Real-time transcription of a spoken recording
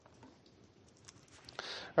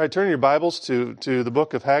All right, turn your Bibles to the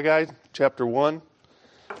book of Haggai, chapter 1.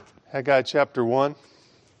 Haggai, chapter 1.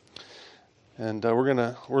 And we're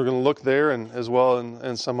gonna look there and as well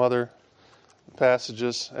in some other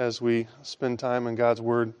passages as we spend time in God's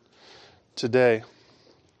Word today.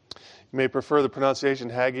 You may prefer the pronunciation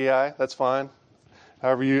Haggai. That's fine.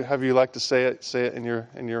 However you like to say it in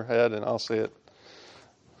your head, and I'll say it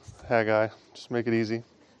Haggai. Just make it easy.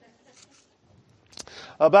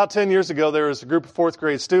 About 10 years ago, there was a group of fourth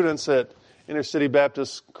grade students at Inner City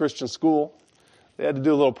Baptist Christian School. They had to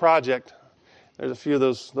do a little project. There's a few of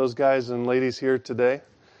those guys and ladies here today.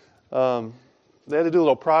 They had to do a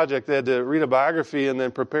little project. They had to read a biography and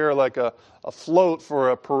then prepare like a float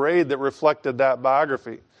for a parade that reflected that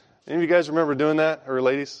biography. Any of you guys remember doing that? Or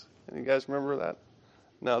ladies? Any of you guys remember that?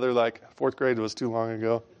 No, they're like, fourth grade was too long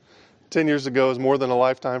ago. 10 years ago is more than a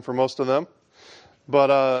lifetime for most of them.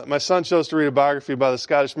 But my son chose to read a biography by the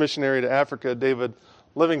Scottish missionary to Africa, David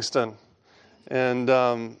Livingstone, and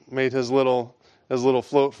made his little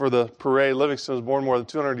float for the parade. Livingstone was born more than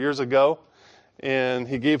 200 years ago, and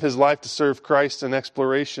he gave his life to serve Christ in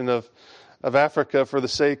exploration of Africa for the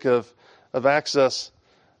sake of access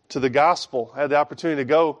to the gospel. I had the opportunity to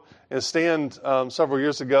go and stand several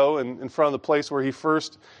years ago in front of the place where he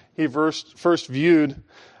first viewed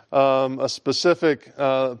a specific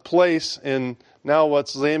place in now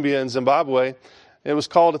what's Zambia and Zimbabwe. It was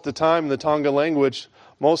called at the time in the Tonga language,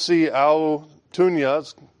 Mosi Au Tunya.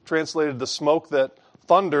 It's translated the smoke that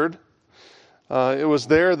thundered. It was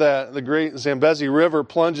there that the great Zambezi River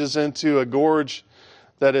plunges into a gorge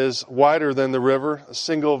that is wider than the river, a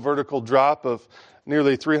single vertical drop of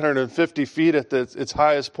nearly 350 feet at its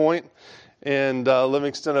highest point. And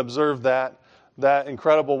Livingstone observed that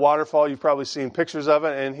incredible waterfall. You've probably seen pictures of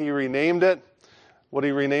it, and he renamed it. What did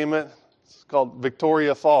he rename it? It's called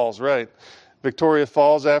Victoria Falls, right? Victoria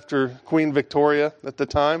Falls after Queen Victoria at the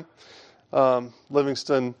time.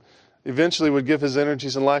 Livingstone eventually would give his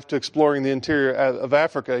energies and life to exploring the interior of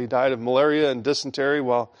Africa. He died of malaria and dysentery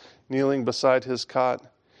while kneeling beside his cot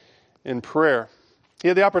in prayer. He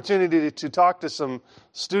had the opportunity to talk to some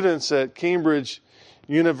students at Cambridge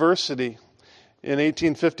University in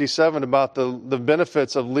 1857 about the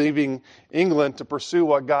benefits of leaving England to pursue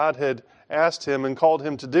what God had asked him and called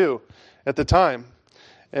him to do at the time.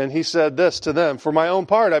 And he said this to them: "For my own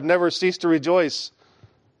part, I've never ceased to rejoice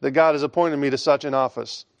that God has appointed me to such an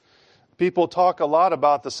office. People talk a lot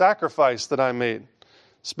about the sacrifice that I made,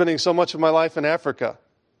 spending so much of my life in Africa."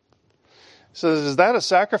 He says, "Is that a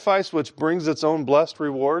sacrifice which brings its own blessed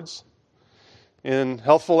rewards in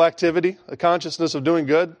healthful activity, a consciousness of doing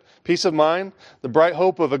good, peace of mind, the bright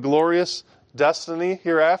hope of a glorious destiny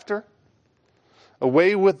hereafter?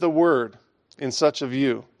 Away with the word in such a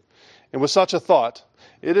view, and with such a thought.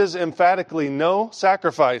 It is emphatically no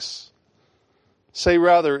sacrifice. Say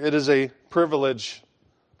rather, it is a privilege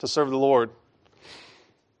to serve the Lord.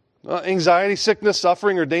 Anxiety, sickness,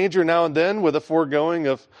 suffering, or danger now and then, with a foregoing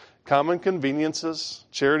of common conveniences,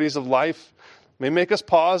 charities of life, may make us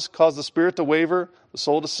pause, cause the spirit to waver, the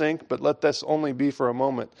soul to sink, but let this only be for a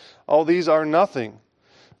moment. All these are nothing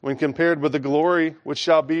when compared with the glory which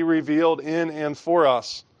shall be revealed in and for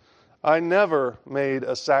us. I never made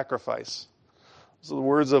a sacrifice." Those are the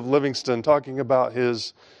words of Livingstone talking about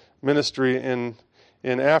his ministry in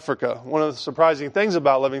Africa. One of the surprising things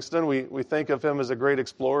about Livingstone, we think of him as a great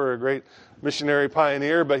explorer, a great missionary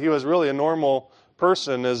pioneer, but he was really a normal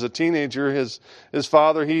person. As a teenager, his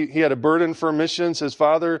father, he had a burden for missions. His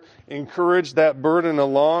father encouraged that burden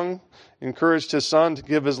along, encouraged his son to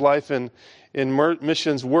give his life in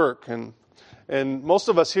missions work. And most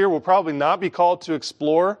of us here will probably not be called to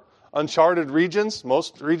explore uncharted regions.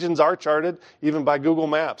 Most regions are charted, even by Google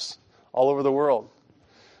Maps, all over the world.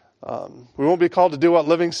 We won't be called to do what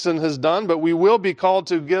Livingstone has done, but we will be called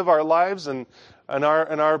to give our lives and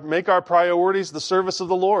make our priorities the service of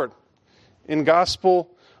the Lord in gospel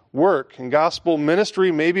work, in gospel ministry,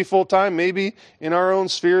 maybe full-time, maybe in our own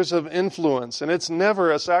spheres of influence. And it's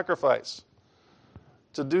never a sacrifice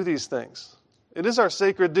to do these things. It is our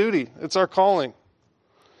sacred duty. It's our calling.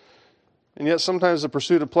 And yet sometimes the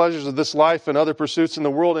pursuit of pleasures of this life and other pursuits in the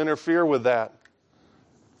world interfere with that.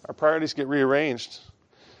 Our priorities get rearranged.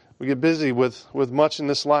 We get busy with much in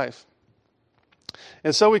this life.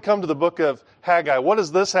 And so we come to the book of Haggai. What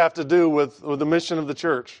does this have to do with the mission of the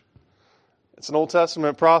church? It's an Old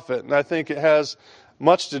Testament prophet, and I think it has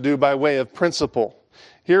much to do by way of principle.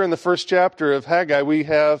 Here in the first chapter of Haggai, we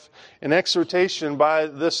have an exhortation by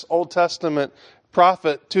this Old Testament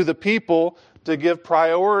prophet to the people to give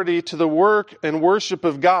priority to the work and worship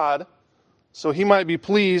of God so he might be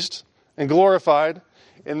pleased and glorified,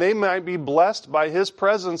 and they might be blessed by his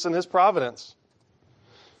presence and his providence.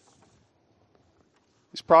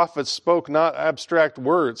 These prophets spoke not abstract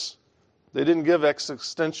words. They didn't give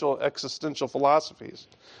existential philosophies.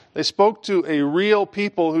 They spoke to a real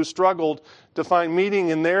people who struggled to find meaning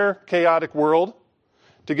in their chaotic world,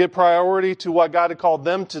 to give priority to what God had called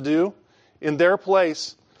them to do in their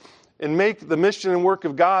place, and make the mission and work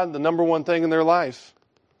of God the number one thing in their life.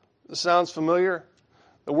 This sounds familiar?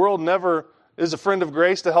 The world never is a friend of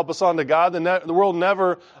grace to help us on to God. The world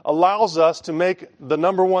never allows us to make the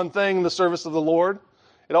number one thing the service of the Lord.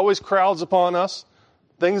 It always crowds upon us.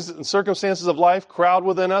 Things and circumstances of life crowd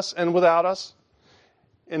within us and without us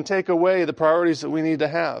and take away the priorities that we need to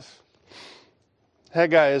have.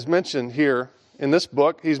 Haggai is mentioned here in this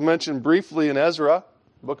book. He's mentioned briefly in Ezra,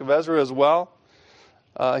 book of Ezra as well.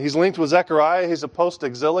 He's linked with Zechariah. He's a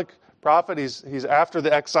post-exilic prophet. He's after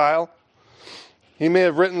the exile. He may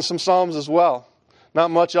have written some Psalms as well.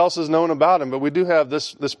 Not much else is known about him, but we do have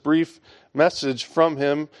this brief message from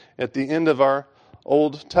him at the end of our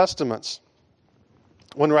Old Testaments.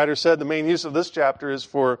 One writer said the main use of this chapter is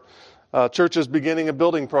for churches beginning a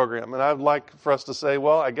building program. And I would like for us to say,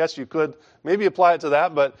 well, I guess you could maybe apply it to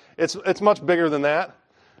that, but it's much bigger than that.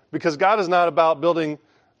 Because God is not about building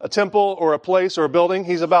a temple or a place or a building.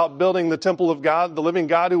 He's about building the temple of God, the living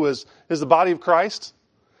God who is the body of Christ.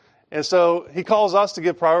 And so he calls us to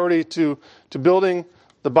give priority to building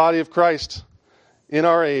the body of Christ in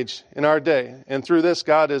our age, in our day. And through this,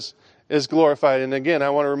 God is glorified. And again, I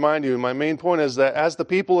want to remind you, my main point is that as the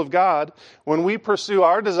people of God, when we pursue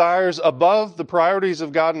our desires above the priorities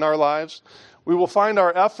of God in our lives, we will find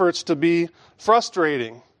our efforts to be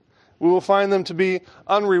frustrating. We will find them to be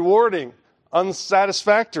unrewarding,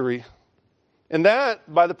 unsatisfactory. And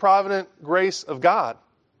that by the provident grace of God.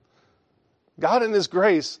 God in His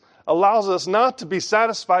grace allows us not to be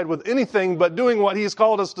satisfied with anything but doing what He has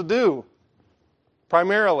called us to do,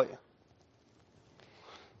 primarily.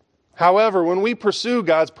 However, when we pursue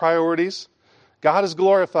God's priorities, God is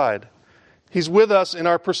glorified. He's with us in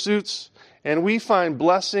our pursuits, and we find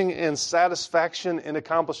blessing and satisfaction in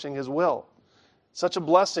accomplishing His will. Such a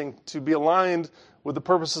blessing to be aligned with the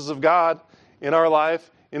purposes of God in our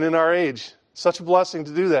life and in our age. Such a blessing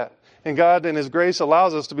to do that. And God in His grace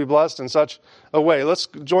allows us to be blessed in such a way. Let's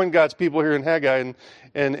join God's people here in Haggai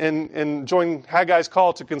and join Haggai's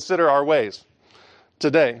call to consider our ways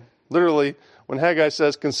today. Literally, when Haggai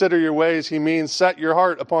says, consider your ways, he means set your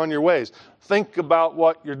heart upon your ways. Think about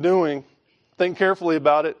what you're doing. Think carefully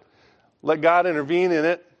about it. Let God intervene in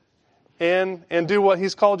it and do what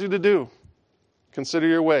He's called you to do. Consider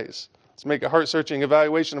your ways. Let's make a heart-searching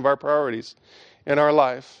evaluation of our priorities in our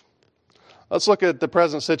life. Let's look at the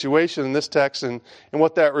present situation in this text and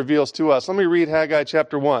what that reveals to us. Let me read Haggai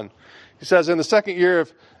chapter 1. He says, in the second year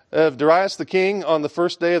of Darius the king, on the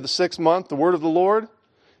first day of the 6th month, the word of the Lord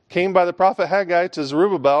came by the prophet Haggai to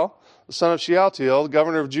Zerubbabel, the son of Shealtiel, the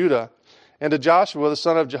governor of Judah, and to Joshua, the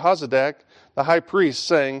son of Jehozadak, the high priest,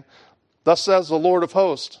 saying, thus says the Lord of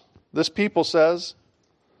hosts, this people says,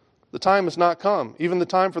 the time has not come, even the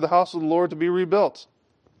time for the house of the Lord to be rebuilt.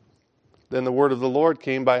 Then the word of the Lord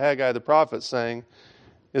came by Haggai the prophet, saying,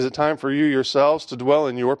 is it time for you yourselves to dwell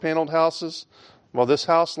in your paneled houses, while this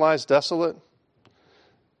house lies desolate?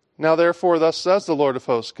 Now therefore, thus says the Lord of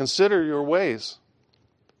hosts, consider your ways.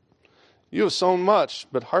 You have sown much,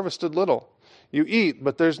 but harvested little. You eat,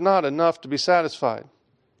 but there's not enough to be satisfied.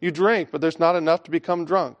 You drink, but there's not enough to become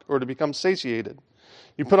drunk or to become satiated.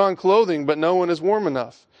 You put on clothing, but no one is warm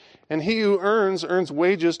enough. And he who earns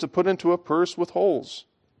wages to put into a purse with holes.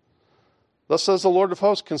 Thus says the Lord of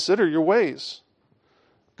hosts, consider your ways.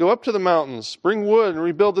 Go up to the mountains, bring wood, and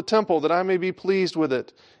rebuild the temple, that I may be pleased with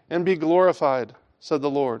it, and be glorified, said the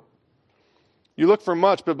Lord. You look for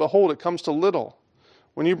much, but behold, it comes to little.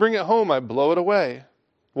 When you bring it home, I blow it away.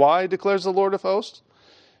 Why, declares the Lord of hosts?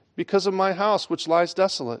 Because of my house which lies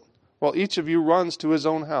desolate, while each of you runs to his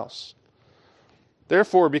own house.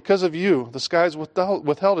 Therefore, because of you, the sky has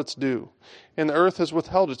withheld its dew, and the earth has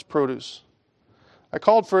withheld its produce. I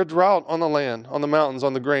called for a drought on the land, on the mountains,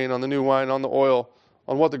 on the grain, on the new wine, on the oil,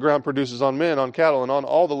 on what the ground produces, on men, on cattle, and on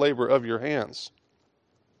all the labor of your hands.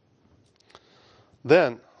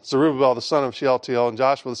 Then Zerubbabel the son of Shealtiel and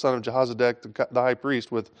Joshua the son of Jehozadak the high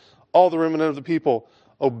priest, with all the remnant of the people,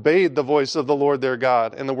 obeyed the voice of the Lord their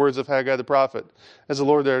God and the words of Haggai the prophet, as the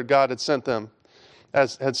Lord their God had sent him.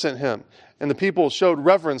 And the people showed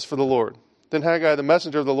reverence for the Lord. Then Haggai the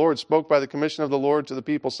messenger of the Lord spoke by the commission of the Lord to the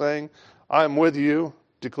people, saying, I am with you,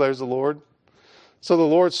 declares the Lord. So the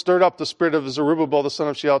Lord stirred up the spirit of Zerubbabel the son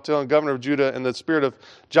of Shealtiel and governor of Judah, and the spirit of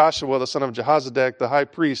Joshua the son of Jehozadak the high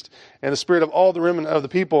priest, and the spirit of all the remnant of the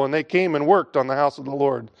people, and they came and worked on the house of the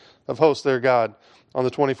Lord of hosts their God on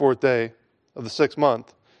the 24th day of the 6th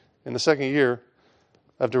month, in the second year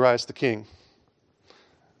of Darius the king.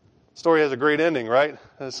 The story has a great ending, right?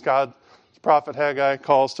 As God's prophet Haggai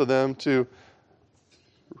calls to them to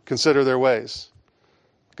consider their ways.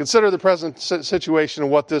 Consider the present situation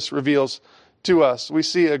and what this reveals to us. We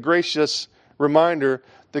see a gracious reminder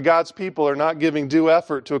that God's people are not giving due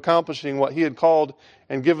effort to accomplishing what He had called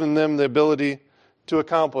and given them the ability to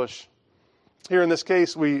accomplish. Here in this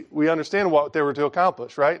case, we understand what they were to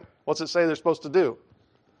accomplish, right? What's it say they're supposed to do?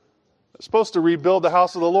 They're supposed to rebuild the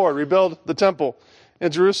house of the Lord, rebuild the temple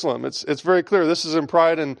in Jerusalem. It's very clear. This is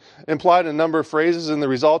implied in a number of phrases in the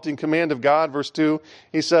resulting command of God. Verse 2,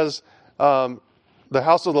 He says, the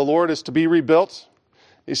house of the Lord is to be rebuilt.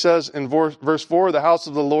 He says in verse 4, the house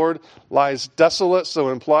of the Lord lies desolate. So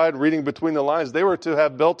implied, reading between the lines, they were to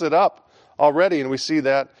have built it up already. And we see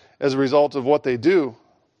that as a result of what they do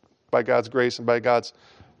by God's grace and by God's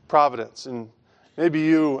providence. And maybe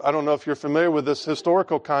I don't know if you're familiar with this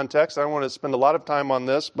historical context. I don't want to spend a lot of time on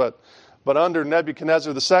this, but under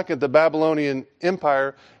Nebuchadnezzar II, the Babylonian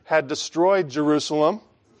Empire had destroyed Jerusalem.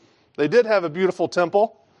 They did have a beautiful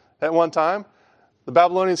temple at one time. The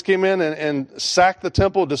Babylonians came in and sacked the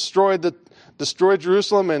temple, destroyed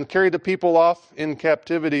Jerusalem, and carried the people off in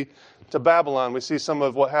captivity to Babylon. We see some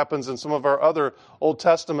of what happens in some of our other Old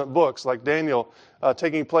Testament books, like Daniel,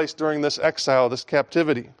 taking place during this exile, this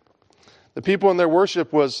captivity. The people in their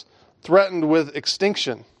worship was threatened with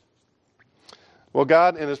extinction. Well,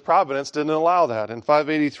 God, in His providence, didn't allow that. In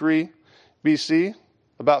 583 BC,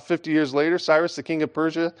 about 50 years later, Cyrus, the king of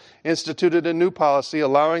Persia, instituted a new policy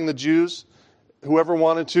allowing the Jews, whoever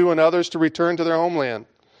wanted to, and others to return to their homeland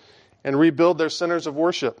and rebuild their centers of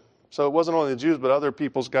worship. So it wasn't only the Jews, but other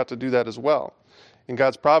peoples got to do that as well. In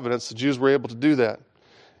God's providence, the Jews were able to do that.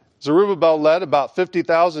 Zerubbabel led about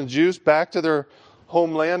 50,000 Jews back to their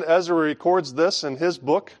homeland. Ezra records this in his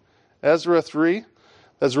book, Ezra 3,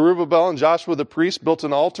 that Zerubbabel and Joshua the priest built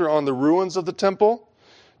an altar on the ruins of the temple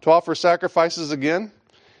to offer sacrifices again.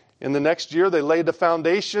 In the next year, they laid the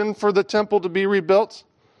foundation for the temple to be rebuilt.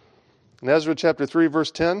 In Ezra chapter 3,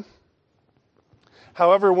 verse 10.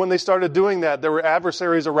 However, when they started doing that, there were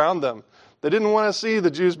adversaries around them. They didn't want to see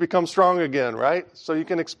the Jews become strong again, right? So you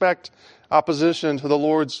can expect opposition to the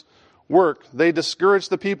Lord's work. They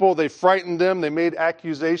discouraged the people. They frightened them. They made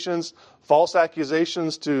accusations, false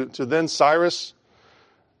accusations to then Cyrus.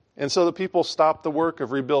 And so the people stopped the work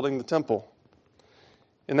of rebuilding the temple.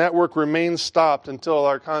 And that work remained stopped until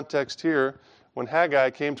our context here, when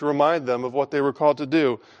Haggai came to remind them of what they were called to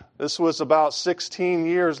do. This was about 16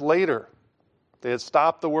 years later. They had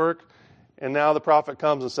stopped the work, and now the prophet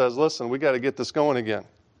comes and says, listen, we got to get this going again.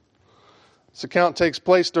 This account takes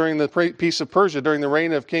place during the peace of Persia, during the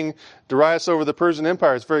reign of King Darius over the Persian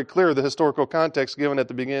Empire. It's very clear, the historical context given at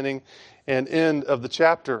the beginning and end of the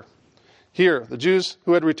chapter. Here, the Jews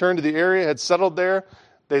who had returned to the area had settled there.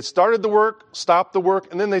 They had started the work, stopped the work,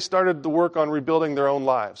 and then they started the work on rebuilding their own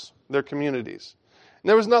lives, their communities. And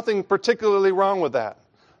there was nothing particularly wrong with that.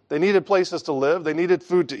 They needed places to live. They needed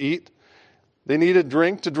food to eat. They needed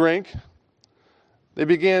drink to drink. They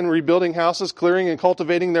began rebuilding houses, clearing and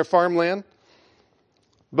cultivating their farmland.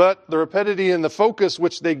 But the rapidity and the focus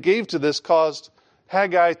which they gave to this caused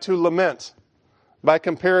Haggai to lament, by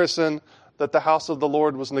comparison, that the house of the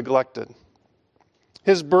Lord was neglected.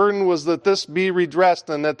 His burden was that this be redressed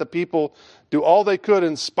and that the people do all they could,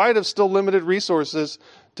 in spite of still limited resources,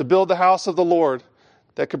 to build the house of the Lord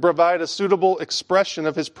that could provide a suitable expression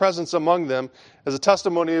of His presence among them as a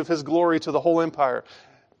testimony of His glory to the whole empire.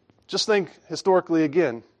 Just think historically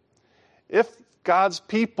again. If God's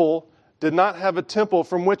people did not have a temple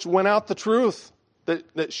from which went out the truth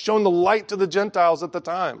that shone the light to the Gentiles at the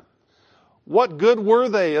time, what good were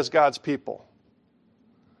they as God's people?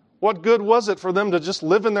 What good was it for them to just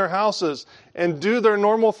live in their houses and do their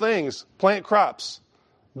normal things, plant crops,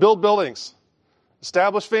 build buildings,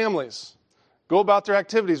 establish families, go about their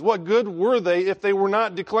activities? What good were they if they were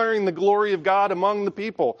not declaring the glory of God among the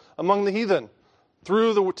people, among the heathen,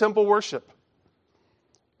 through the temple worship?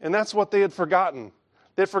 And that's what they had forgotten.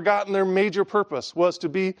 They had forgotten their major purpose was to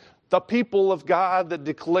be the people of God that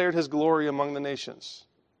declared His glory among the nations.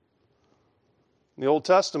 In the Old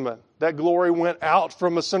Testament, that glory went out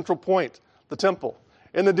from a central point, the temple.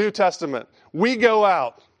 In the New Testament, we go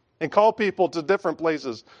out and call people to different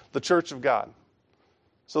places, the church of God.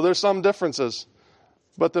 So there's some differences,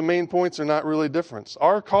 but the main points are not really different.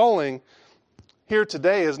 Our calling here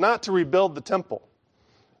today is not to rebuild the temple,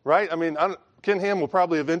 right? I mean, Ken Ham will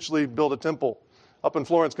probably eventually build a temple up in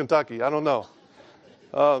Florence, Kentucky. I don't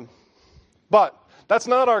know. But that's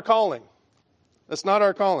not our calling. That's not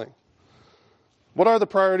our calling. What are the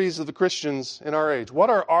priorities of the Christians in our age? What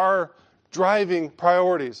are our driving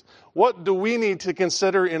priorities? What do we need to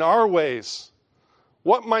consider in our ways?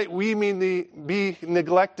 What might we be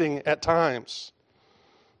neglecting at times?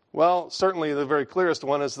 Well, certainly the very clearest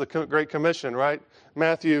one is the Great Commission, right?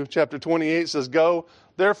 Matthew chapter 28 says, "Go,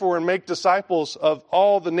 therefore, and make disciples of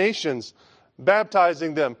all the nations,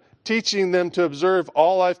 baptizing them, teaching them to observe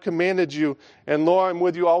all I've commanded you, and lo, I'm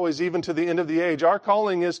with you always, even to the end of the age." Our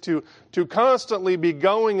calling is to constantly be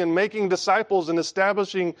going and making disciples and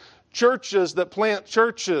establishing churches that plant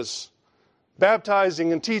churches,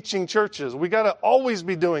 baptizing and teaching churches. We got to always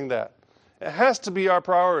be doing that. It has to be our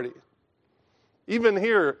priority. Even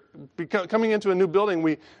here, coming into a new building,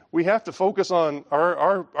 we have to focus on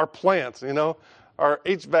our plants, our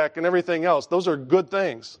HVAC and everything else. Those are good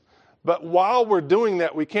things. But while we're doing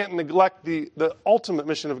that, we can't neglect the ultimate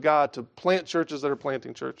mission of God to plant churches that are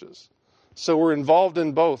planting churches. So we're involved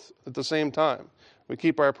in both at the same time. We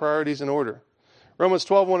keep our priorities in order. Romans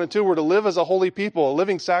 12:1-2, we're to live as a holy people, a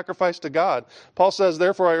living sacrifice to God. Paul says,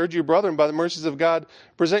 "Therefore I urge you, brethren, by the mercies of God,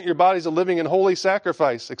 present your bodies a living and holy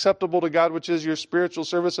sacrifice, acceptable to God, which is your spiritual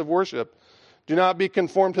service of worship. Do not be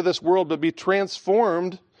conformed to this world, but be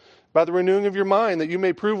transformed by the renewing of your mind, that you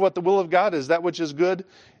may prove what the will of God is, that which is good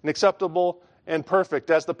and acceptable and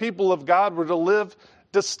perfect." As the people of God, we're to live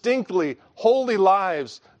distinctly holy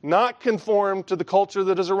lives, not conformed to the culture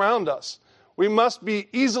that is around us. We must be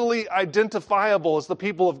easily identifiable as the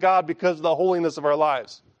people of God because of the holiness of our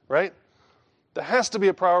lives, right? That has to be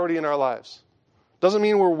a priority in our lives. Doesn't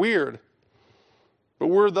mean we're weird, but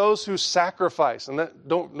we're those who sacrifice, and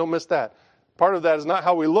don't miss that. Part of that is not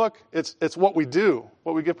how we look, it's what we do,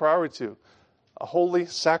 what we give priority to. A holy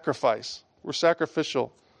sacrifice. We're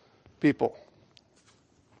sacrificial people.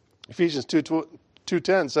 Ephesians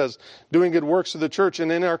 2:10 says, "Doing good works to the church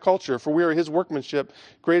and in our culture, for we are his workmanship,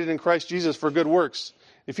 created in Christ Jesus for good works."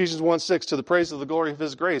 Ephesians 1:6, "To the praise of the glory of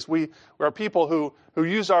his grace." We are people who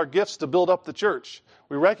use our gifts to build up the church.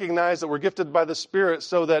 We recognize that we're gifted by the Spirit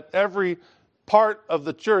so that every part of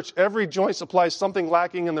the church, every joint supplies something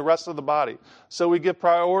lacking in the rest of the body. So we give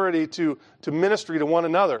priority to ministry to one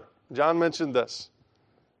another. John mentioned this.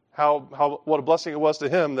 What a blessing it was to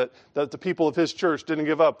him that the people of his church didn't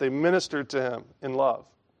give up. They ministered to him in love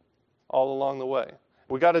all along the way.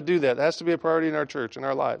 We got to do that. It has to be a priority in our church, in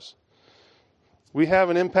our lives. We have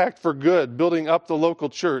an impact for good, building up the local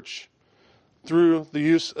church through the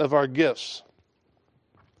use of our gifts.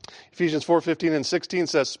 Ephesians 4:15-16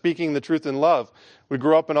 says, "Speaking the truth in love, we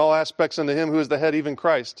grow up in all aspects unto him who is the head, even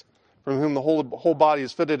Christ, from whom the whole body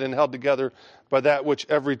is fitted and held together by that which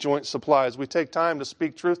every joint supplies." We take time to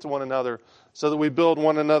speak truth to one another so that we build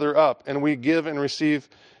one another up and we give and receive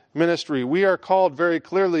ministry. We are called very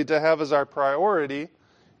clearly to have as our priority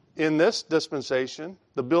in this dispensation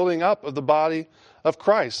the building up of the body of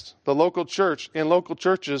Christ, the local church and local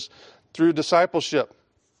churches through discipleship,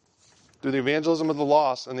 through the evangelism of the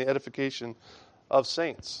lost and the edification of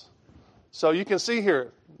saints. So you can see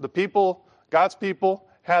here, the people, God's people,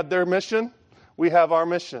 had their mission. We have our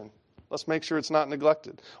mission. Let's make sure it's not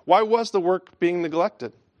neglected. Why was the work being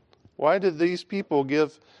neglected? Why did these people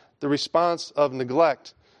give the response of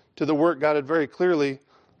neglect to the work God had very clearly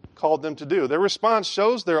called them to do? Their response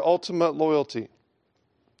shows their ultimate loyalty.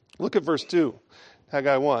 Look at verse 2,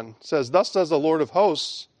 Haggai 1. It says, "Thus says the Lord of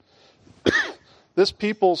hosts, this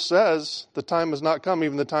people says the time has not come,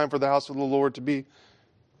 even the time for the house of the Lord to be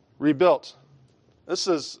rebuilt." This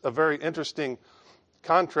is a very interesting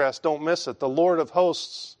contrast. Don't miss it. The Lord of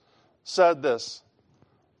hosts said this.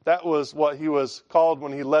 That was what he was called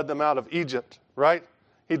when he led them out of Egypt, right?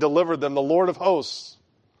 He delivered them, the Lord of hosts.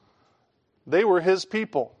 They were his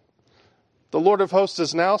people. The Lord of hosts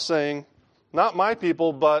is now saying, not my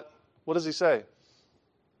people, but what does he say?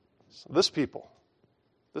 This people.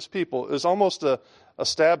 This people is almost a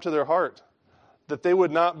stab to their heart, that they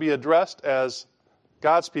would not be addressed as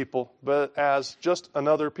God's people, but as just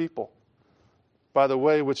another people by the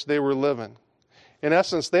way which they were living. In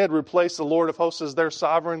essence, they had replaced the Lord of hosts as their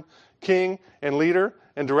sovereign king and leader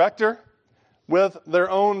and director with their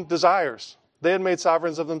own desires. They had made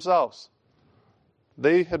sovereigns of themselves.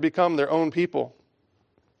 They had become their own people.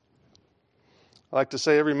 I like to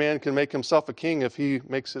say every man can make himself a king if he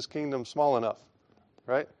makes his kingdom small enough,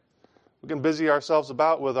 right? We can busy ourselves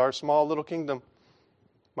about with our small little kingdom.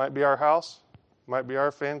 Might be our house, might be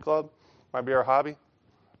our fan club, might be our hobby,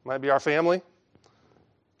 might be our family,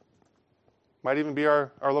 might even be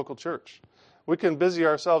our local church. We can busy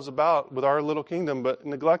ourselves about with our little kingdom, but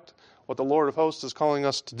neglect what the Lord of hosts is calling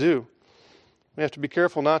us to do. We have to be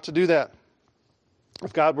careful not to do that.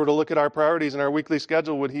 If God were to look at our priorities and our weekly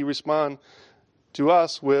schedule, would he respond to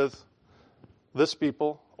us with this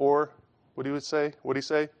people, or would he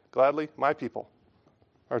say, Gladly, my people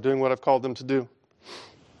are doing what I've called them to do.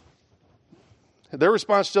 Their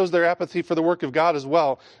response shows their apathy for the work of God as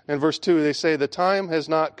well. In verse 2, they say, the time has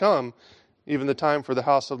not come, even the time for the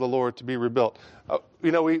house of the Lord to be rebuilt.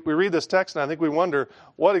 We read this text and I think we wonder,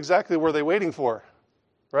 what exactly were they waiting for?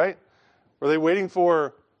 Right? Were they waiting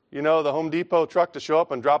for, the Home Depot truck to show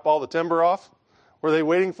up and drop all the timber off? Were they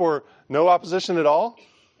waiting for no opposition at all?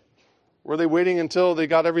 Were they waiting until they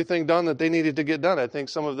got everything done that they needed to get done? I think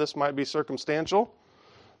some of this might be circumstantial.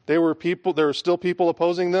 There were still people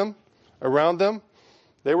opposing them, around them.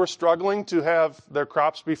 They were struggling to have their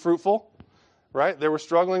crops be fruitful, right? They were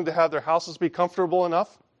struggling to have their houses be comfortable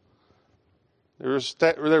enough. They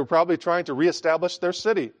were probably trying to reestablish their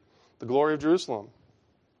city, the glory of Jerusalem.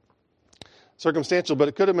 Circumstantial, but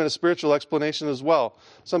it could have been a spiritual explanation as well.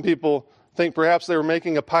 Some people think perhaps they were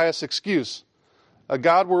making a pious excuse.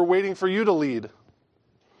 God, we're waiting for you to lead.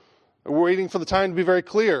 We're waiting for the time to be very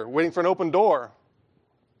clear, waiting for an open door.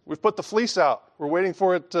 We've put the fleece out. We're waiting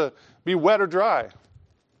for it to be wet or dry.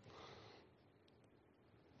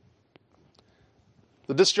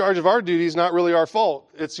 The discharge of our duty is not really our fault.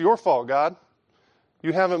 It's your fault, God.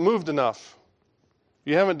 You haven't moved enough.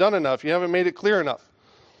 You haven't done enough. You haven't made it clear enough.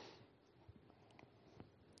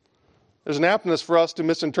 There's an aptness for us to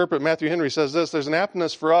misinterpret. Matthew Henry says this, there's an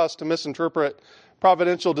aptness for us to misinterpret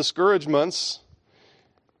providential discouragements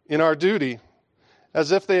in our duty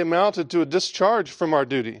as if they amounted to a discharge from our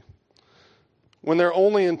duty, when they're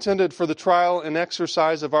only intended for the trial and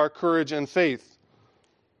exercise of our courage and faith.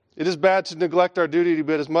 It is bad to neglect our duty,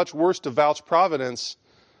 but it is much worse to vouch providence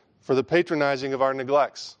for the patronizing of our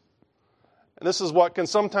neglects. And this is what can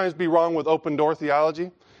sometimes be wrong with open door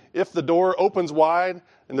theology. If the door opens wide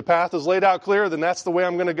and the path is laid out clear, then that's the way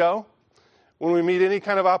I'm going to go. When we meet any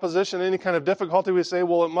kind of opposition, any kind of difficulty, we say,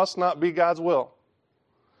 well, it must not be God's will.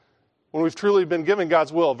 When we've truly been given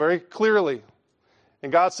God's will very clearly,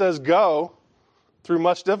 and God says, go through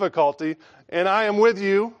much difficulty, and I am with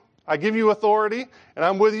you, I give you authority, and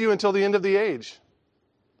I'm with you until the end of the age.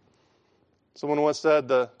 Someone once said,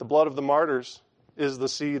 the blood of the martyrs is the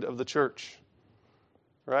seed of the church.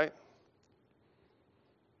 Right?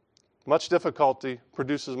 Much difficulty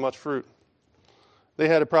produces much fruit. They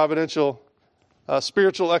had a providential,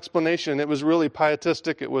 spiritual explanation. It was really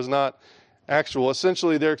pietistic. It was not actual.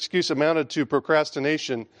 Essentially, their excuse amounted to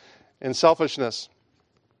procrastination and selfishness.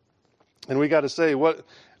 And we got to say,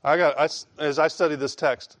 as I studied this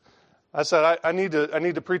text, I said, I need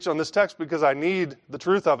to preach on this text because I need the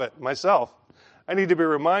truth of it myself. I need to be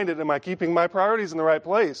reminded, am I keeping my priorities in the right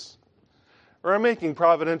place? Or am I making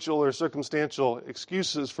providential or circumstantial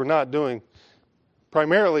excuses for not doing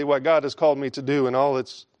primarily what God has called me to do in all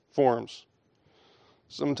its forms?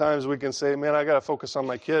 Sometimes we can say, man, I got to focus on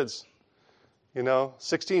my kids.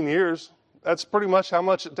 16 years, that's pretty much how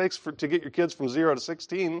much it takes to get your kids from 0 to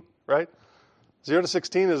 16, right? 0 to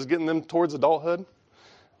 16 is getting them towards adulthood.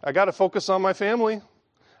 I got to focus on my family.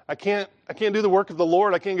 I can't do the work of the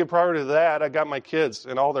Lord. I can't give priority to that. I got my kids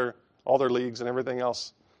and all their leagues and everything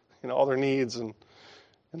else, all their needs and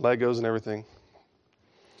Legos and everything.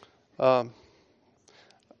 I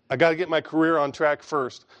got to get my career on track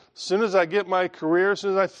first. As soon as I get my career, as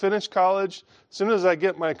soon as I finish college, as soon as I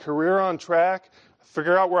get my career on track,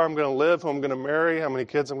 figure out where I'm going to live, who I'm going to marry, how many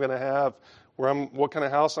kids I'm going to have, what kind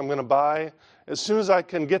of house I'm going to buy. As soon as I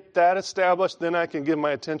can get that established, then I can give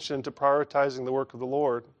my attention to prioritizing the work of the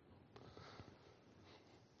Lord.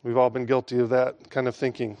 We've all been guilty of that kind of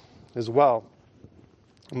thinking as well.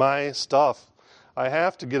 My stuff, I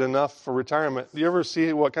have to get enough for retirement. Do you ever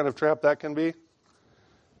see what kind of trap that can be?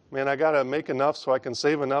 Man, I got to make enough so I can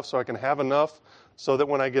save enough so I can have enough so that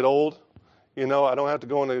when I get old, I don't have to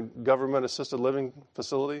go in a government-assisted living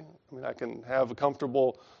facility. I can have a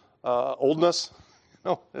comfortable oldness,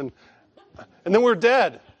 and then we're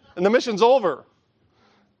dead, and the mission's over.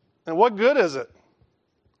 And what good is it?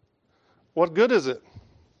 What good is it?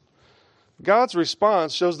 God's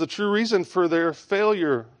response shows the true reason for their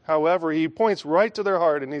failure. However, he points right to their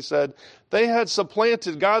heart, and he said, they had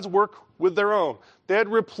supplanted God's work with their own. They had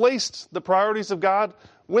replaced the priorities of God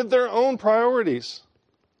with their own priorities.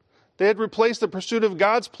 They had replaced the pursuit of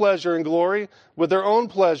God's pleasure and glory with their own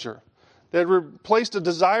pleasure. They had replaced a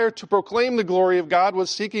desire to proclaim the glory of God with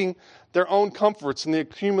seeking their own comforts and the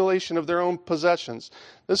accumulation of their own possessions.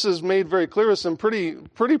 This is made very clear with some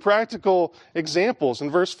pretty practical examples. In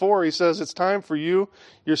verse 4, he says, it's time for you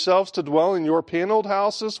yourselves to dwell in your paneled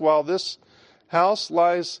houses while this house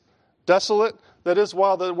lies desolate. That is,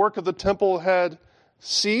 while the work of the temple had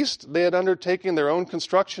ceased, they had undertaken their own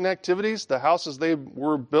construction activities. The houses they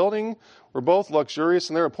were building were both luxurious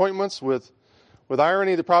in their appointments with With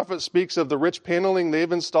irony, the prophet speaks of the rich paneling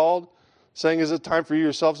they've installed, saying, is it time for you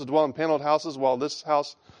yourselves to dwell in paneled houses while this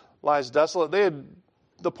house lies desolate?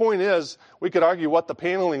 The point is, we could argue what the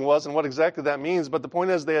paneling was and what exactly that means, but the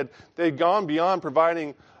point is they had gone beyond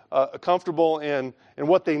providing a comfortable and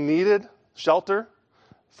what they needed, shelter,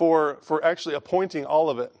 for actually appointing all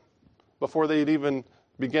of it before they'd even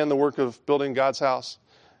began the work of building God's house.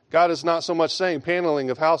 God is not so much saying paneling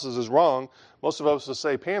of houses is wrong. Most of us will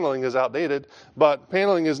say paneling is outdated, but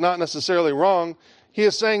paneling is not necessarily wrong. He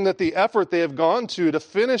is saying that the effort they have gone to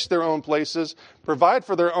finish their own places, provide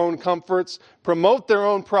for their own comforts, promote their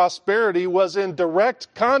own prosperity was in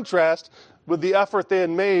direct contrast with the effort they had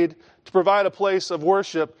made to provide a place of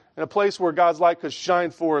worship and a place where God's light could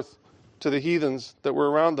shine forth to the heathens that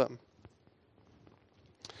were around them.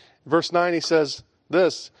 Verse 9, he says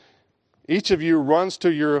this, each of you runs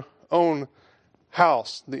to your own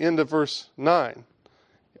house. The end of verse 9.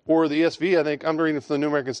 Or the ESV, I think, I'm reading from the New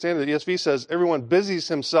American Standard, the ESV says, everyone busies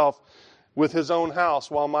himself with his own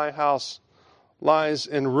house while my house lies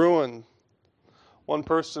in ruin. One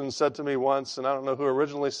person said to me once, and I don't know who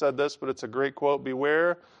originally said this, but it's a great quote,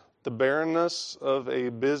 beware the barrenness of a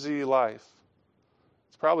busy life.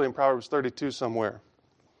 It's probably in Proverbs 32 somewhere.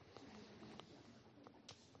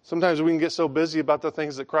 Sometimes we can get so busy about the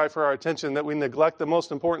things that cry for our attention that we neglect the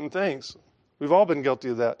most important things. We've all been guilty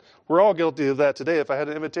of that. We're all guilty of that today. If I had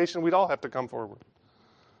an invitation, we'd all have to come forward.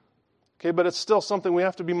 Okay, but it's still something we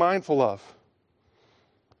have to be mindful of.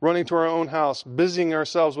 Running to our own house, busying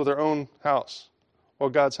ourselves with our own house, while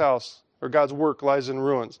God's house or God's work lies in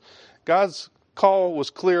ruins. God's call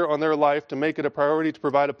was clear on their life to make it a priority to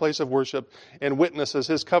provide a place of worship and witness as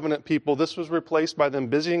his covenant people. This was replaced by them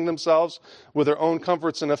busying themselves with their own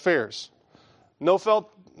comforts and affairs. No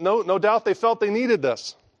doubt they felt they needed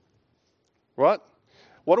this. What?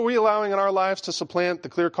 What are we allowing in our lives to supplant the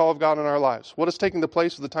clear call of God in our lives? What is taking the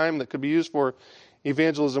place of the time that could be used for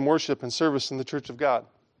evangelism, worship, and service in the church of God?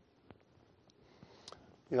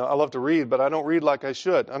 You know, I love to read, but I don't read like I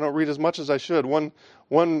should. I don't read as much as I should.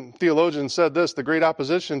 One theologian said this, the great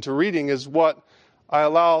opposition to reading is what I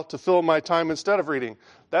allow to fill my time instead of reading.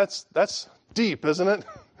 That's deep, isn't it?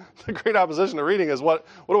 The great opposition to reading is what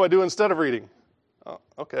do I do instead of reading? Oh,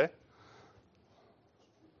 okay.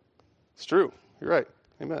 It's true. You're right.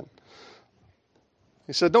 Amen.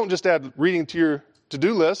 He said, don't just add reading to your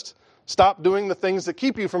to-do list. Stop doing the things that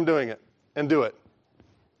keep you from doing it and do it.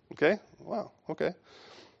 Okay? Wow. Okay.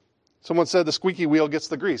 Someone said the squeaky wheel gets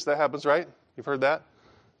the grease. That happens, right? You've heard that?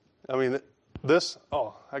 I mean,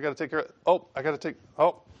 I got to take care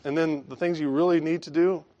of, and then the things you really need to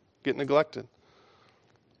do get neglected.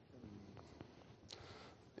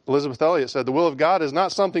 Elizabeth Elliot said, the will of God is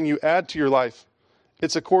not something you add to your life.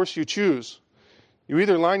 It's a course you choose. You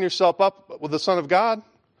either line yourself up with the Son of God,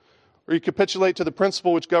 or you capitulate to the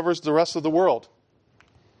principle which governs the rest of the world.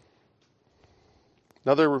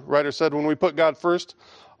 Another writer said, when we put God first,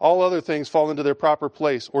 all other things fall into their proper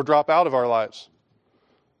place or drop out of our lives.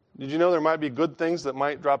 Did you know there might be good things that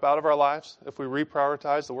might drop out of our lives if we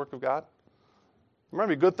reprioritize the work of God? There might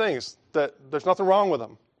be good things that there's nothing wrong with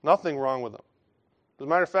them. Nothing wrong with them. As a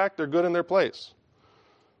matter of fact, they're good in their place.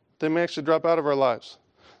 They may actually drop out of our lives.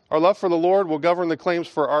 Our love for the Lord will govern the claims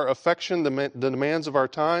for our affection, the demands of our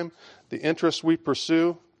time, the interests we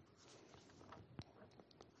pursue.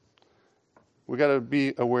 We've got to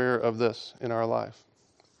be aware of this in our life.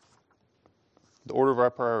 The order of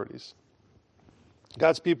our priorities.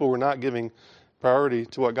 God's people were not giving priority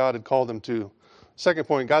to what God had called them to. Second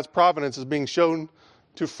point, God's providence is being shown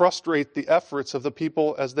to frustrate the efforts of the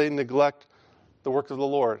people as they neglect the work of the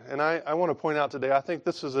Lord. And I want to point out today, I think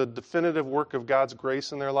this is a definitive work of God's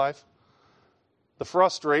grace in their life. The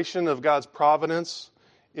frustration of God's providence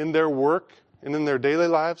in their work and in their daily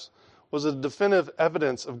lives was a definitive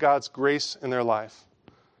evidence of God's grace in their life.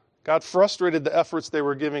 God frustrated the efforts they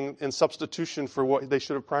were giving in substitution for what they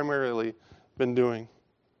should have primarily been doing.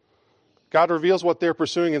 God reveals what they're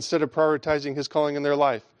pursuing instead of prioritizing his calling in their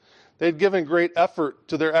life. They had given great effort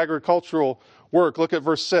to their agricultural work. Look at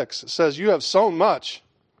verse 6. It says, you have sown much.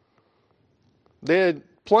 They had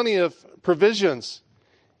plenty of provisions.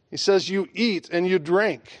 He says, you eat and you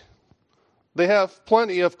drink. They have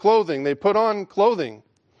plenty of clothing. They put on clothing.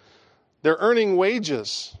 They're earning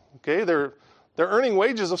wages. Okay, they're earning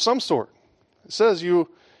wages of some sort. It says you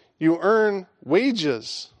earn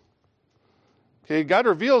wages. Okay, God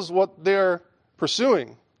reveals what they're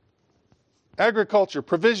pursuing. Agriculture,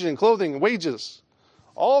 provision, clothing, wages.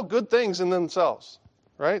 All good things in themselves,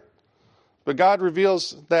 right? But God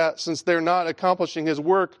reveals that since they're not accomplishing his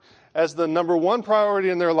work as the number one priority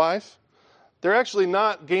in their life, they're actually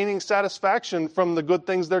not gaining satisfaction from the good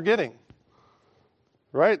things they're getting.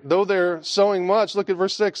 Right? Though they're sowing much, look at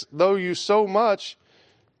verse 6. Though you sow much,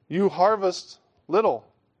 you harvest little.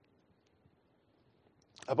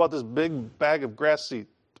 I bought this big bag of grass seed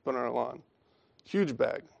to put on our lawn. Huge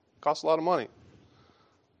bag. Costs a lot of money.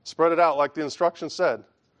 Spread it out like the instructions said.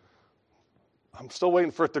 I'm still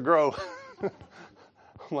waiting for it to grow. I'm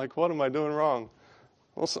like, what am I doing wrong?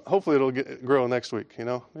 Well, hopefully it'll grow next week,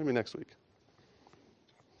 maybe next week.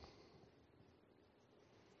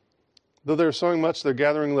 Though they're sowing much, they're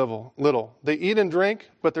gathering little. They eat and drink,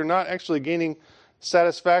 but they're not actually gaining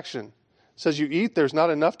satisfaction. It says you eat, there's not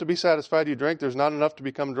enough to be satisfied. You drink, there's not enough to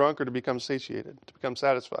become drunk or to become satiated, to become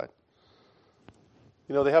satisfied.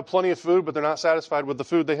 They have plenty of food, but they're not satisfied with the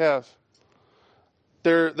food they have.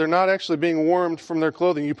 They're not actually being warmed from their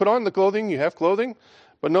clothing. You put on the clothing, you have clothing,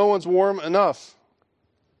 but no one's warm enough.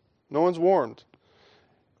 No one's warmed.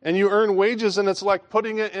 And you earn wages, and it's like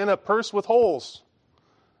putting it in a purse with holes.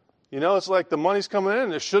 It's like the money's coming in.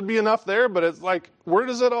 There should be enough there, but it's like, where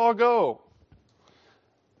does it all go?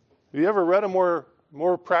 Have you ever read a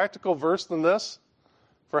more practical verse than this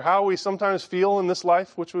for how we sometimes feel in this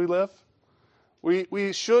life which we live?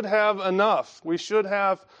 We should have enough. We should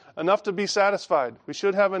have enough to be satisfied. We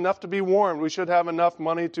should have enough to be warmed. We should have enough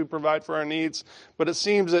money to provide for our needs. But it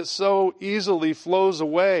seems it so easily flows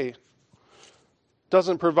away,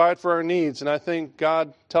 doesn't provide for our needs. And I think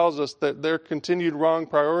God tells us that their continued wrong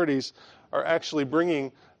priorities are actually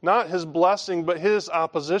bringing not His blessing, but His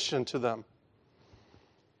opposition to them.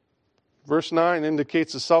 Verse 9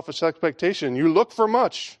 indicates a selfish expectation. You look for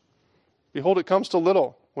much. Behold, it comes to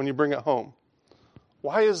little when you bring it home.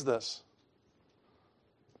 Why is this?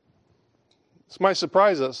 This might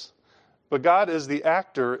surprise us, but God is the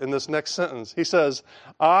actor in this next sentence. He says,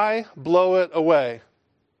 I blow it away.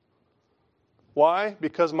 Why?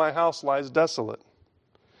 Because my house lies desolate.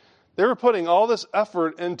 They were putting all this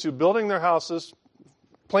effort into building their houses,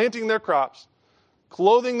 planting their crops,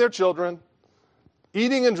 clothing their children,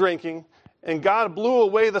 eating and drinking, and God blew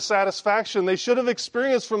away the satisfaction they should have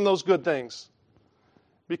experienced from those good things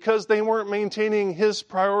because they weren't maintaining His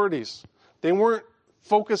priorities. They weren't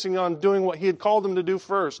focusing on doing what He had called them to do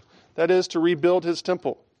first, that is, to rebuild His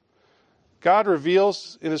temple. God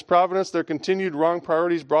reveals in His providence their continued wrong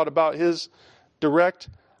priorities brought about His direct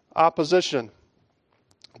opposition.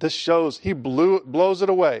 This shows He blows it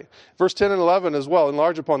away. Verse 10 and 11 as well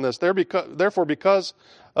enlarge upon this. Therefore, because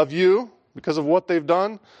of you, because of what they've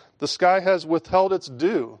done, the sky has withheld its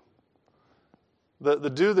dew.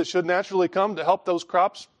 The dew that should naturally come to help those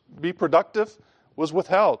crops be productive was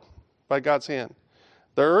withheld by God's hand.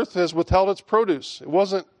 The earth has withheld its produce. It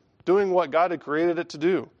wasn't doing what God had created it to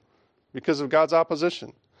do because of God's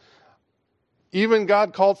opposition. Even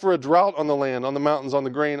God called for a drought on the land, on the mountains, on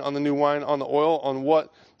the grain, on the new wine, on the oil, on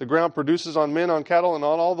what the ground produces, on men, on cattle, and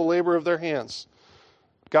on all the labor of their hands.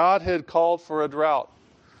 God had called for a drought.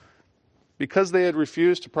 Because they had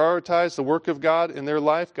refused to prioritize the work of God in their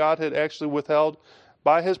life, God had actually withheld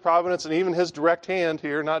by His providence and even His direct hand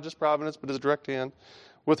here, not just providence, but His direct hand,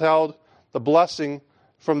 withheld the blessing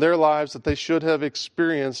from their lives that they should have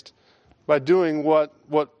experienced by doing what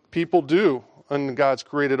people do in God's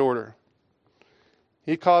created order.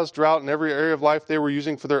 He caused drought in every area of life they were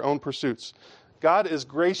using for their own pursuits. God is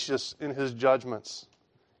gracious in His judgments.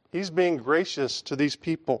 He's being gracious to these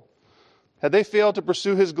people. Had they failed to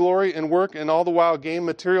pursue His glory and work and all the while gain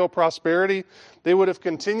material prosperity, they would have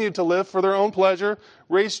continued to live for their own pleasure,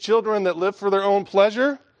 raise children that live for their own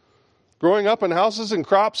pleasure, growing up in houses and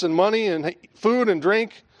crops and money and food and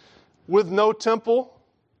drink with no temple,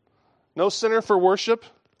 no center for worship.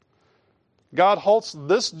 God halts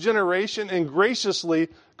this generation and graciously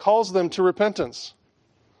calls them to repentance.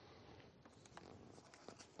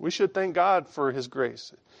 We should thank God for His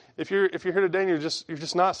grace. If you're here today and you're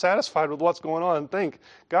just not satisfied with what's going on, think,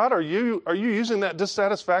 God, are you using that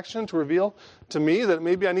dissatisfaction to reveal to me that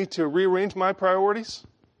maybe I need to rearrange my priorities?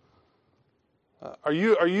 Are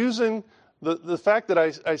you using the fact that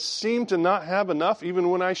I seem to not have enough even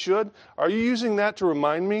when I should? Are you using that to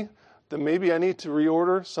remind me that maybe I need to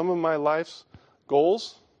reorder some of my life's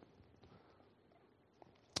goals?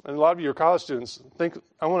 And a lot of you are college students.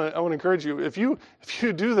 I want to encourage you. If you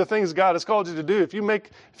do the things God has called you to do, if you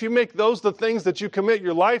make those the things that you commit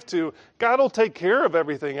your life to, God will take care of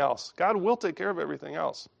everything else. God will take care of everything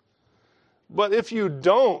else. But if you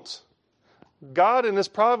don't, God in His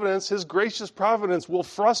providence, His gracious providence, will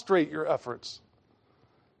frustrate your efforts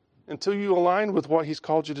until you align with what He's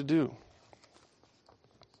called you to do.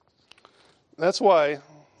 That's why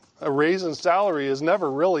a raise in salary is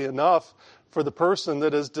never really enough for the person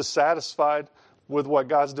that is dissatisfied with what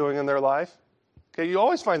God's doing in their life. Okay, you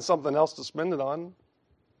always find something else to spend it on.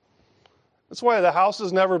 That's why the house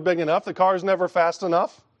is never big enough. The car is never fast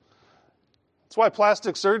enough. That's why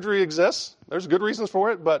plastic surgery exists. There's good reasons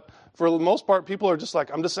for it, but for the most part, people are just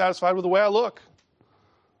like, I'm dissatisfied with the way I look.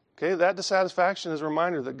 Okay, that dissatisfaction is a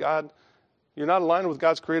reminder that God, you're not aligned with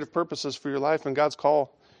God's creative purposes for your life and God's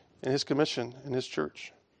call and His commission in His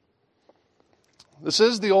church. This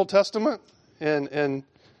is the Old Testament, and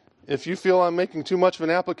if you feel I'm making too much of an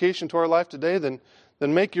application to our life today, then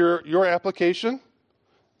make your application.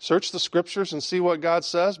 Search the Scriptures and see what God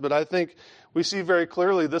says, but I think we see very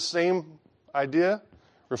clearly this same idea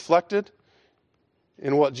reflected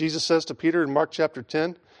in what Jesus says to Peter in Mark chapter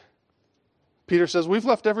 10. Peter says, we've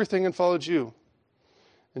left everything and followed you.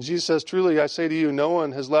 And Jesus says, truly I say to you, no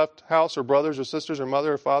one has left house or brothers or sisters or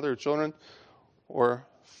mother or father or children or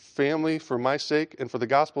family for my sake and for the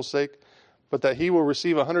gospel's sake, but that he will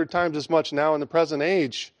receive 100 times as much now in the present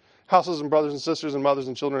age, houses and brothers and sisters and mothers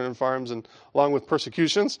and children and farms, and along with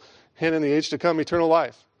persecutions, and in the age to come, eternal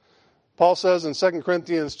life. Paul says in 2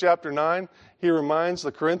 Corinthians chapter 9, he reminds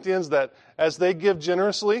the Corinthians that as they give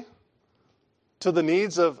generously to the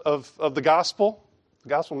needs of the gospel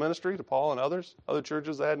ministry, to Paul and other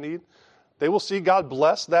churches that had need, they will see God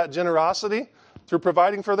bless that generosity through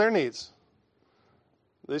providing for their needs.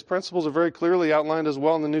 These principles are very clearly outlined as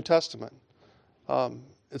well in the New Testament.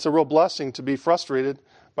 It's a real blessing to be frustrated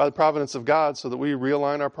by the providence of God so that we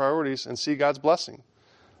realign our priorities and see God's blessing.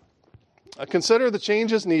 Consider the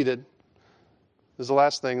changes needed, is the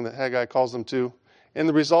last thing that Haggai calls them to, and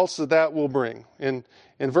the results that will bring. In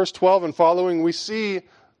verse 12 and following, we see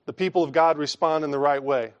the people of God respond in the right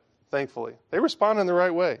way, thankfully. They respond in the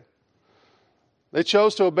right way. They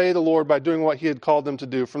chose to obey the Lord by doing what He had called them to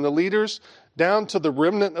do. From the leaders down to the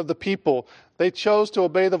remnant of the people, they chose to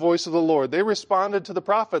obey the voice of the Lord. They responded to the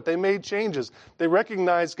prophet. They made changes. They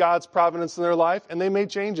recognized God's providence in their life, and they made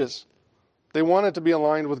changes. They wanted to be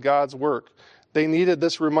aligned with God's work. They needed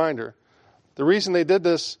this reminder. The reason they did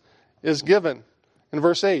this is given in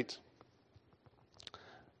verse 8.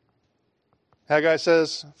 Haggai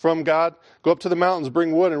says, from God, go up to the mountains,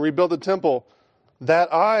 bring wood, and rebuild the temple,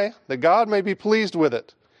 that God may be pleased with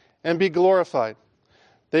it and be glorified.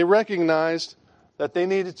 They recognized that they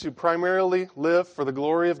needed to primarily live for the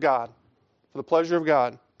glory of God, for the pleasure of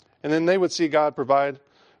God, and then they would see God provide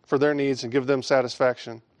for their needs and give them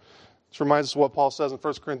satisfaction. This reminds us of what Paul says in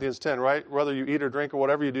 1 Corinthians 10, right? Whether you eat or drink or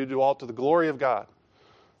whatever you do all to the glory of God.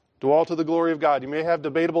 Do all to the glory of God. You may have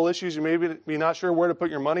debatable issues. You may be not sure where to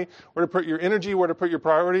put your money, where to put your energy, where to put your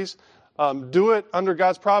priorities. Do it under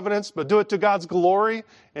God's providence, but do it to God's glory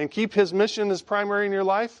and keep His mission as primary in your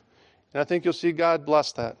life. And I think you'll see God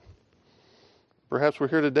bless that. Perhaps we're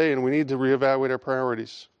here today and we need to reevaluate our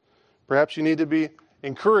priorities. Perhaps you need to be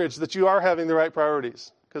encouraged that you are having the right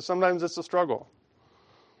priorities, because sometimes it's a struggle.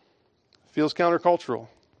 It feels countercultural.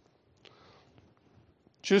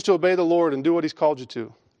 Choose to obey the Lord and do what He's called you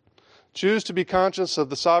to. Choose to be conscious of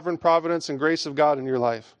the sovereign providence and grace of God in your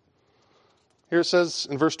life. Here it says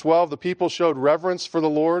in verse 12, the people showed reverence for the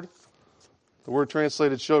Lord. The word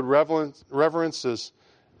translated showed reverence is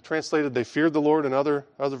translated they feared the Lord in other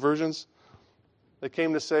versions. They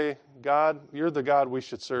came to say, God, you're the God we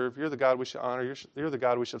should serve. You're the God we should honor. You're the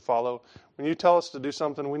God we should follow. When you tell us to do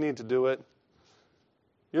something, we need to do it.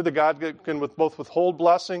 You're the God that can both withhold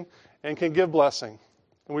blessing and can give blessing.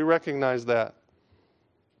 And we recognize that.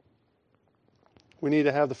 We need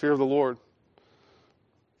to have the fear of the Lord.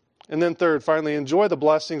 And then third, finally, enjoy the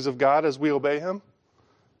blessings of God as we obey Him.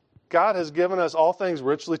 God has given us all things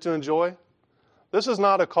richly to enjoy. This is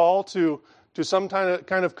not a call to some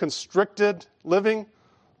kind of constricted living,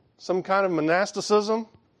 some kind of monasticism,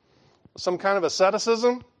 some kind of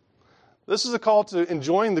asceticism. This is a call to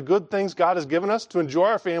enjoying the good things God has given us, to enjoy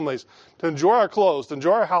our families, to enjoy our clothes, to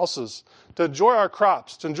enjoy our houses, to enjoy our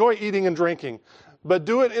crops, to enjoy eating and drinking, but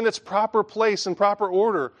do it in its proper place and proper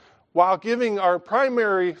order while giving our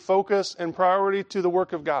primary focus and priority to the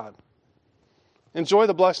work of God. Enjoy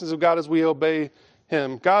the blessings of God as we obey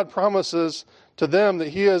Him. God promises to them that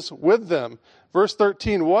He is with them. Verse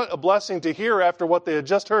 13, what a blessing to hear after what they had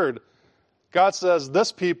just heard. God says,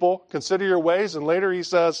 this people, consider your ways, and later He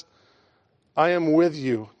says, I am with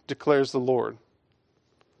you, declares the Lord.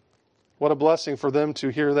 What a blessing for them to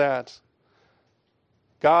hear that.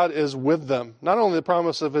 God is with them. Not only the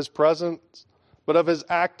promise of His presence, but of His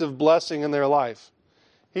active blessing in their life.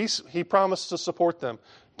 He promised to support them,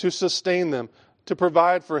 to sustain them, to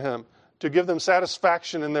provide for Him, to give them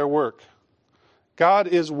satisfaction in their work. God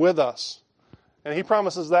is with us. And He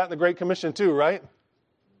promises that in the Great Commission too, right?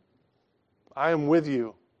 I am with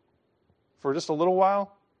you for just a little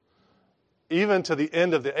while, even to the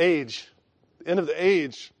end of the age,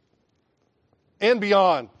 and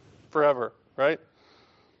beyond forever. right?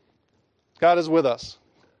 God is with us.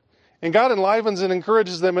 And God enlivens and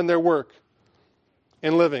encourages them in their work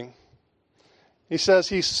and living. He says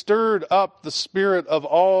he stirred up the spirit of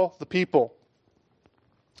all the people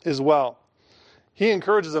as well. He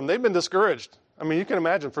encourages them. They've been discouraged. I mean, you can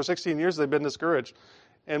imagine, for 16 years they've been discouraged.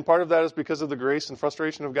 And part of that is because of the grace and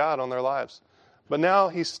frustration of God on their lives. But now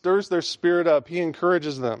he stirs their spirit up. He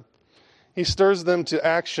encourages them. He stirs them to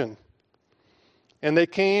action. And they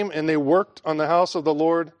came and they worked on the house of the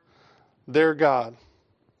Lord their God.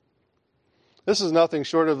 This is nothing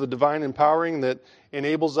short of the divine empowering that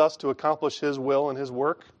enables us to accomplish his will and his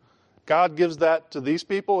work. God gives that to these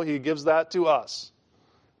people. He gives that to us.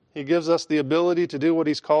 He gives us the ability to do what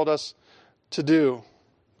he's called us to do.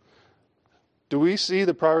 Do we see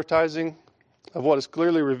the prioritizing of what is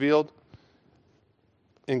clearly revealed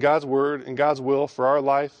in God's word and God's will for our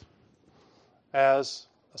life as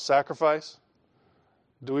a sacrifice?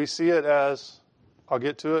 Do we see it as, I'll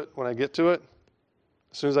get to it when I get to it?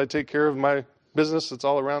 As soon as I take care of my business that's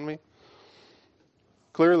all around me?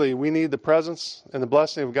 Clearly, we need the presence and the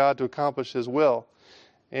blessing of God to accomplish his will.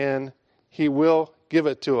 And he will give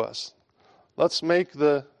it to us. Let's make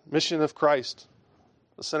the mission of Christ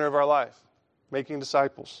the center of our life, making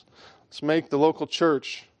disciples. Let's make the local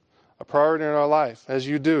church a priority in our life, as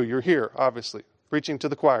you do. You're here, obviously, preaching to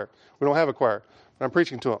the choir. We don't have a choir, but I'm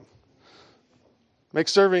preaching to them. Make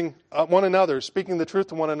serving one another, speaking the truth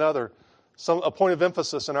to one another, a point of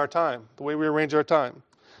emphasis in our time, the way we arrange our time.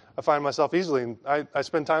 I find myself easily, and I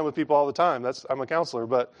spend time with people all the time. I'm a counselor,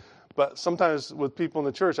 but sometimes with people in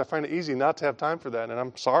the church, I find it easy not to have time for that, and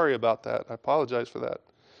I'm sorry about that. I apologize for that.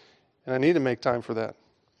 And I need to make time for that.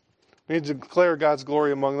 We need to declare God's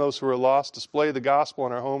glory among those who are lost, display the gospel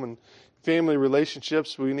in our home and family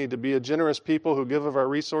relationships. We need to be a generous people who give of our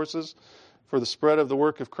resources for the spread of the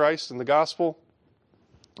work of Christ and the gospel,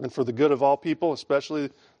 and for the good of all people, especially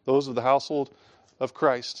those of the household of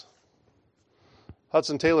Christ.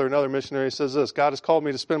 Hudson Taylor, another missionary, says this: God has called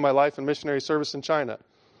me to spend my life in missionary service in China.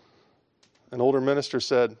 An older minister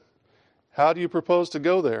said, how do you propose to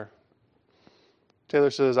go there? Taylor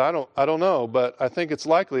says, I don't know, but I think it's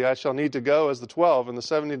likely I shall need to go as the 12 and the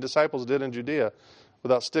 70 disciples did in Judea,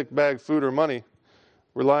 without stick, bag, food, or money,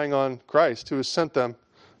 relying on Christ, who has sent them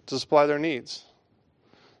to supply their needs.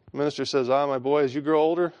 The minister says, my boy, as you grow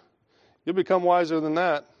older, you'll become wiser than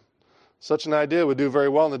that. Such an idea would do very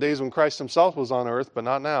well in the days when Christ himself was on earth, but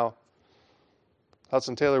not now.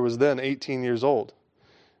 Hudson Taylor was then 18 years old.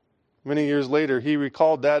 Many years later, he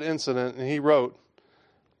recalled that incident and he wrote,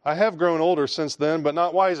 I have grown older since then, but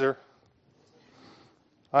not wiser.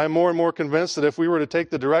 I am more and more convinced that if we were to take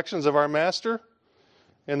the directions of our Master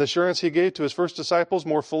and the assurance he gave to his first disciples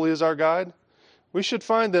more fully as our guide, we should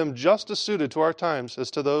find them just as suited to our times as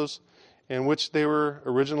to those in which they were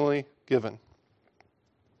originally given.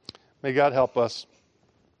 May God help us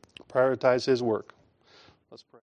prioritize his work. Let's pray.